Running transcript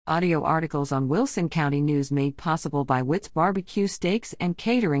Audio articles on Wilson County News made possible by Witt's Barbecue Steaks and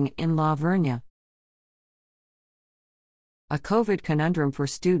Catering in La Vernia. A COVID conundrum for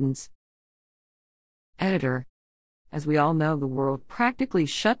students. Editor. As we all know, the world practically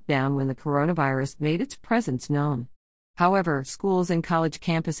shut down when the coronavirus made its presence known. However, schools and college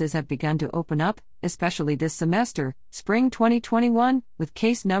campuses have begun to open up, especially this semester, spring 2021, with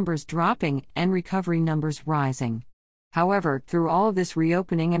case numbers dropping and recovery numbers rising. However, through all of this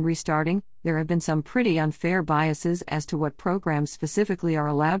reopening and restarting, there have been some pretty unfair biases as to what programs specifically are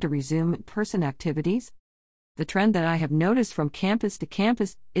allowed to resume in-person activities. The trend that I have noticed from campus to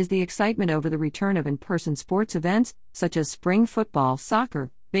campus is the excitement over the return of in-person sports events, such as spring football,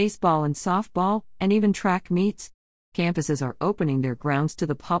 soccer, baseball and softball, and even track meets. Campuses are opening their grounds to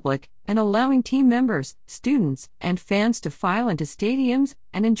the public and allowing team members, students, and fans to file into stadiums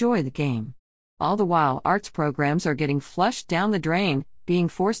and enjoy the game. All the while, arts programs are getting flushed down the drain, being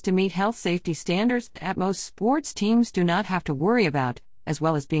forced to meet health safety standards that most sports teams do not have to worry about, as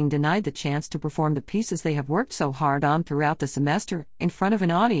well as being denied the chance to perform the pieces they have worked so hard on throughout the semester in front of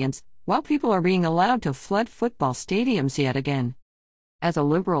an audience, while people are being allowed to flood football stadiums yet again. As a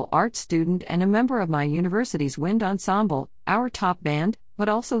liberal arts student and a member of my university's wind ensemble, our top band, but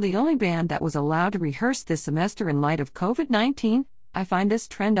also the only band that was allowed to rehearse this semester in light of COVID-19, I find this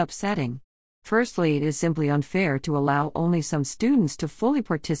trend upsetting. Firstly, it is simply unfair to allow only some students to fully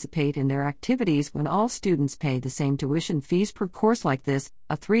participate in their activities when all students pay the same tuition fees per course like this.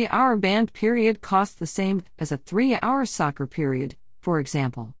 A 3-hour band period costs the same as a 3-hour soccer period, for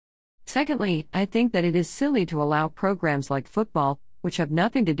example. Secondly, I think that it is silly to allow programs like football, which have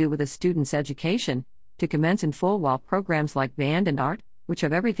nothing to do with a student's education, to commence in full while programs like band and art, which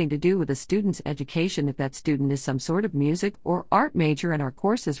have everything to do with a student's education if that student is some sort of music or art major and are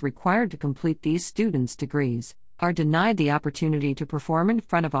courses required to complete these students' degrees, are denied the opportunity to perform in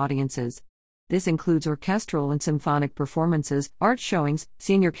front of audiences. This includes orchestral and symphonic performances, art showings,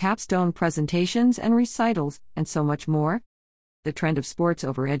 senior capstone presentations and recitals, and so much more. The trend of sports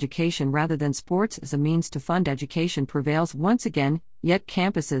over education rather than sports as a means to fund education prevails once again, yet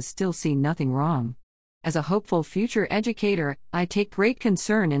campuses still see nothing wrong. As a hopeful future educator, I take great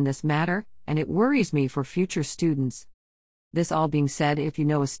concern in this matter, and it worries me for future students. This all being said, if you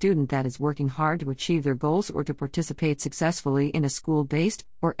know a student that is working hard to achieve their goals or to participate successfully in a school-based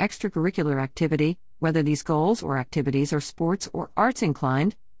or extracurricular activity, whether these goals or activities are sports or arts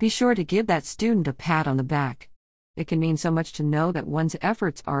inclined, be sure to give that student a pat on the back. It can mean so much to know that one's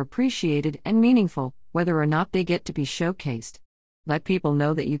efforts are appreciated and meaningful, whether or not they get to be showcased. Let people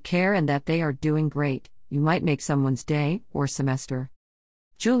know that you care and that they are doing great. You might make someone's day or semester.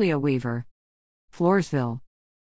 Julia Weaver. Floresville.